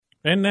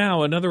And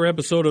now another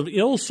episode of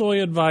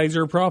ILSoy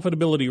Advisor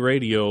Profitability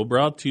Radio,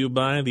 brought to you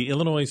by the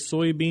Illinois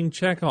Soybean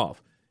Checkoff.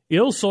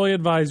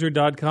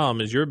 ILSoyAdvisor.com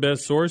is your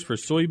best source for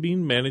soybean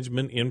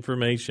management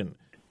information.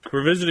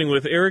 We're visiting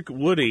with Eric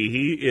Woody.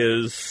 He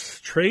is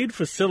trade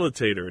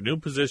facilitator, a new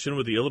position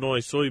with the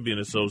Illinois Soybean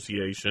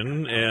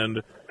Association.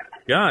 And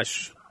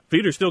gosh,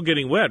 feet are still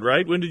getting wet,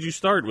 right? When did you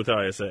start with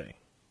ISA?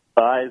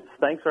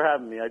 Thanks for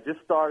having me. I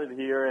just started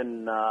here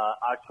in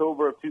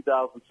October of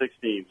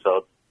 2016,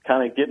 so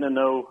kind of getting to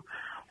know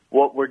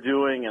what we're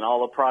doing and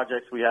all the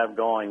projects we have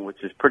going, which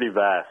is pretty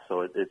vast.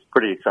 So it's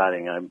pretty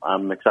exciting.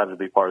 I'm excited to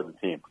be part of the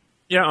team.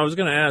 Yeah, I was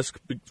going to ask,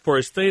 for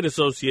a state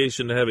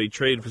association to have a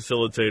trade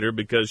facilitator,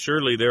 because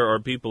surely there are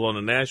people on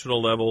a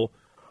national level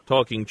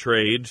talking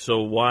trade,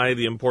 so why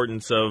the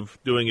importance of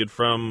doing it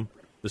from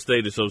the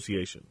state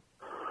association?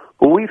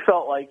 Well, we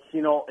felt like,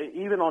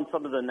 even on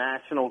some of the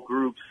national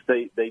groups,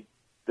 they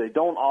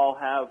don't all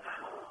have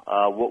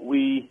what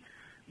we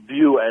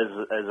view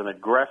as an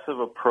aggressive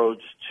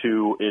approach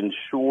to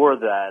ensure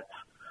that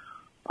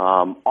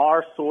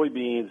our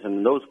soybeans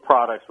and those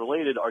products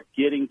related are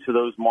getting to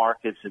those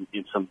markets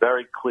in some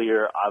very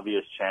clear,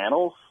 obvious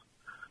channels.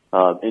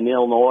 In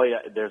Illinois,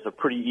 there's a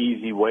pretty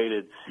easy way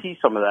to see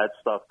some of that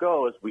stuff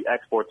go as we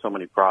export so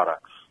many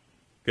products.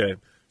 Okay.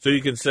 So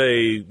you can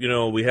say,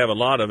 we have a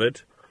lot of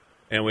it,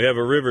 and we have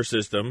a river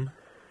system,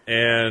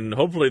 and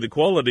hopefully the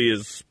quality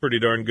is pretty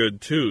darn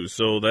good too.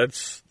 So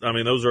those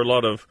are a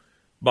lot of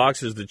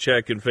boxes to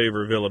check in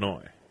favor of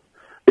Illinois.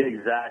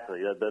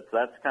 Exactly.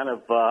 That's kind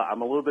of,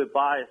 I'm a little bit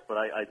biased, but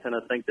I tend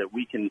to think that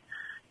we can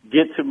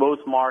get to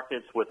most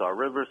markets with our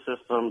river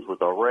systems,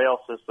 with our rail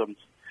systems,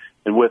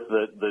 and with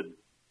the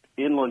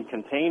inland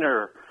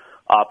container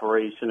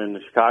operation in the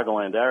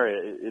Chicagoland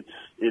area.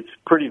 It's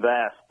pretty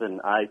vast,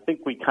 and I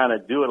think we kind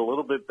of do it a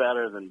little bit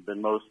better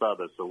than most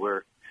others. So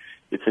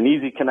it's an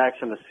easy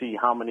connection to see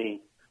how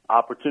many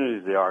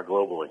opportunities there are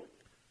globally.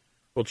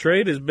 Well,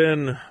 trade has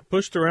been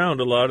pushed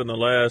around a lot in the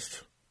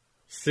last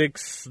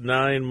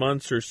 6-9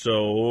 months or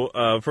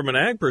so. From an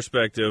ag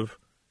perspective,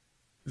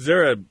 is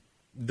there a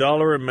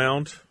dollar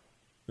amount?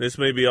 This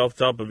may be off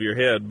the top of your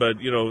head, but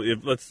if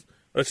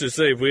let's just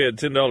say if we had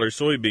 $10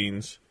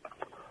 soybeans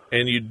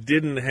and you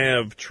didn't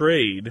have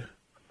trade,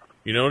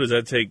 does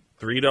that take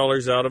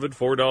 $3 out of it,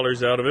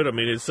 $4 out of it? I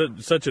mean, it's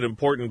such an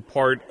important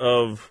part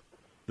of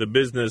the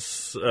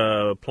business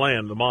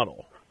plan, the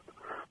model.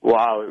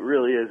 Wow, it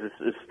really is,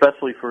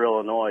 especially for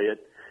Illinois.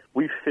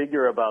 We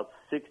figure about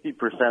 60%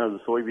 of the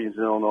soybeans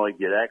in Illinois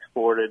get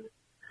exported.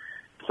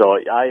 So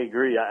I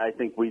agree. I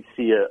think we'd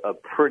see a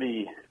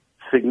pretty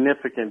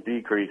significant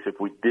decrease if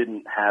we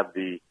didn't have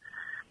the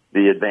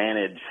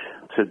advantage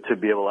to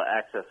be able to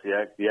access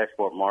the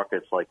export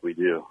markets like we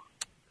do.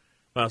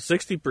 Well,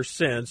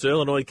 60%. So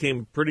Illinois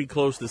came pretty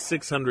close to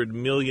 600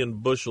 million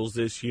bushels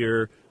this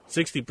year.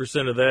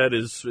 60% of that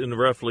is in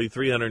roughly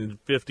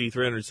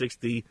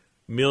 360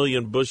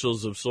 million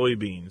bushels of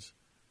soybeans.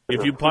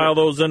 If you pile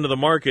those into the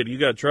market, you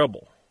got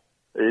trouble.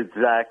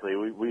 Exactly.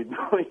 We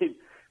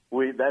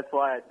that's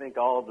why I think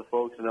all of the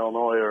folks in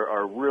Illinois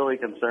are really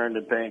concerned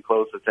and paying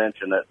close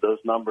attention. That those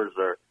numbers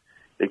are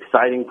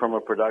exciting from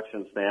a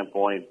production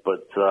standpoint,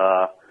 but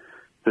to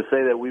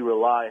say that we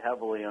rely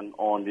heavily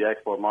on the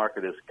export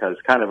market is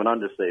kind of an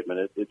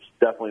understatement. It's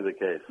definitely the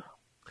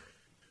case.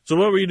 So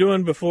what were you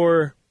doing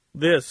before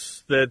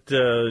this? That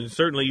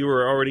certainly you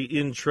were already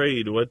in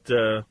trade. What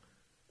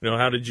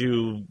how did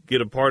you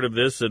get a part of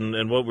this,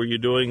 and what were you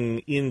doing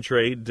in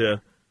trade to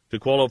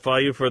qualify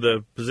you for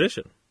the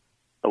position?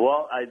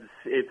 Well,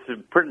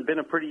 it's been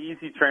a pretty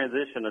easy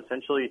transition.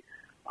 Essentially,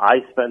 I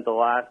spent the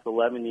last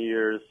 11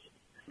 years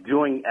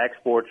doing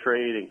export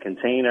trade in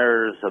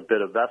containers, a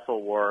bit of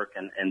vessel work,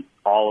 and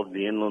all of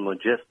the inland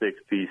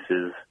logistics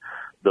pieces.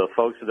 The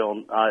folks at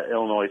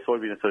Illinois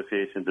Soybean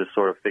Association just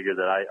sort of figured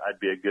that I'd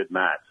be a good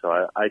match. So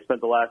I spent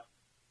the last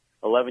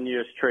 11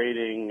 years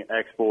trading,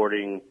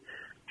 exporting,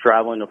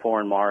 traveling to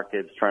foreign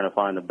markets, trying to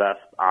find the best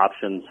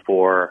options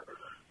for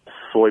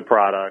soy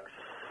products,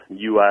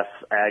 U.S.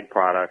 ag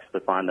products to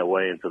find their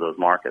way into those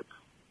markets.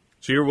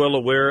 So you're well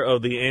aware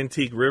of the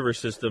Antique River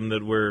system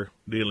that we're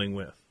dealing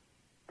with.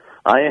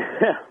 I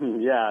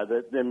am, yeah.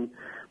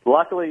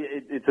 Luckily,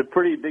 it's a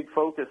pretty big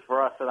focus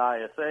for us at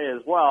ISA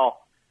as well.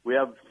 We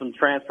have some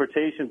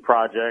transportation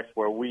projects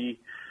where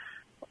we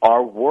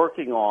are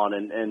working on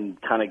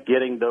and kind of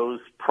getting those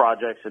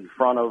projects in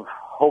front of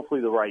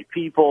hopefully the right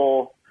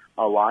people,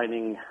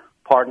 aligning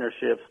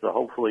partnerships to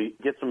hopefully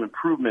get some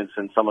improvements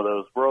in some of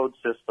those road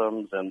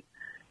systems and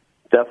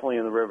definitely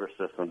in the river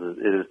systems.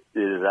 It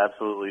is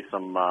absolutely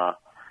some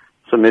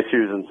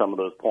issues in some of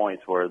those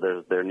points where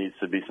there needs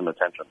to be some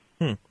attention.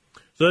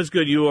 So that's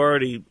good. You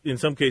already, in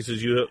some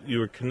cases, you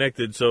were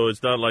connected, so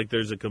it's not like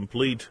there's a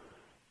complete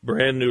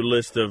brand new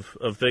list of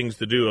things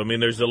to do. I mean,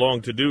 there's a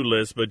long to-do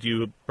list, but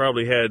you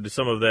probably had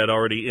some of that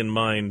already in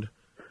mind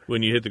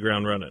when you hit the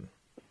ground running.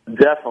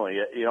 Definitely.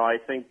 I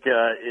think,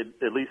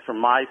 at least from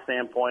my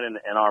standpoint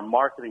and our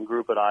marketing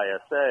group at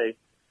ISA,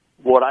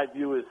 what I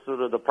view is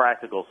sort of the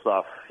practical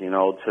stuff,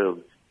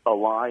 to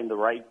align the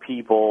right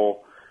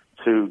people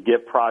to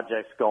get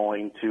projects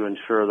going to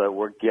ensure that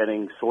we're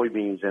getting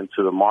soybeans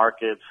into the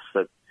markets,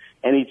 that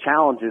any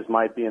challenges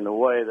might be in the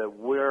way, that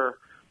we're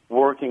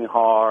working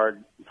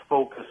hard,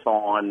 focused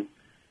on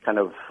kind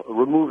of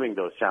removing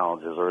those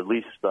challenges, or at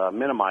least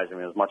minimizing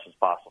them as much as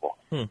possible.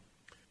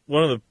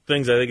 One of the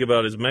things I think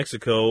about is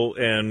Mexico,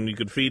 and you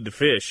could feed the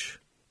fish.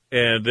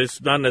 And it's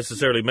not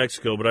necessarily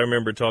Mexico, but I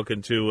remember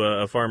talking to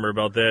a farmer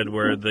about that,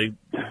 where they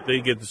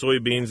get the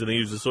soybeans and they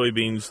use the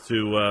soybeans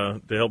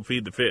to help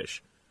feed the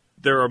fish.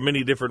 There are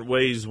many different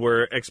ways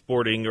where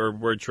exporting or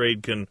where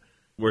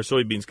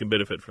soybeans can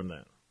benefit from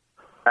that.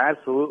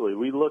 Absolutely.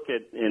 We look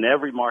at in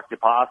every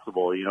market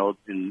possible. You know,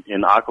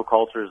 in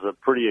aquaculture is a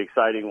pretty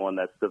exciting one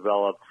that's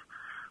developed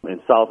in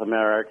South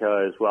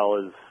America as well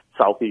as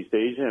Southeast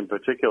Asia in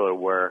particular,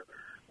 where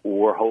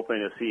we're hoping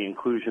to see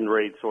inclusion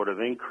rates sort of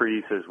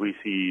increase as we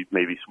see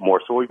maybe some more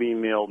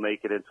soybean meal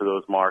make it into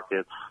those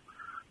markets.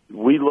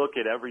 We look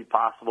at every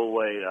possible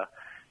way to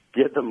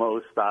get the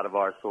most out of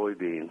our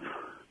soybeans.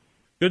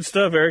 Good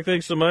stuff, Eric.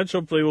 Thanks so much.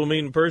 Hopefully we'll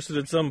meet in person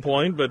at some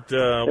point, but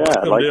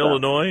welcome to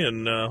Illinois,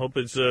 and hope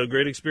it's a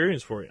great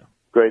experience for you.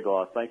 Great,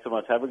 Loss. Thanks so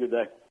much. Have a good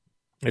day.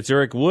 It's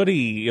Eric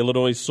Woody,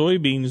 Illinois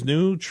Soybeans'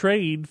 new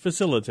trade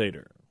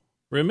facilitator.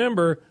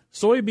 Remember,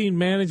 soybean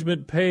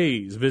management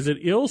pays.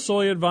 Visit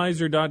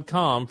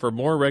ilsoyadvisor.com for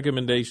more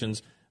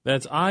recommendations.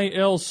 That's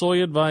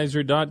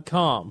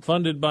ilsoyadvisor.com,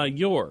 funded by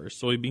your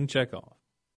Soybean Checkoff.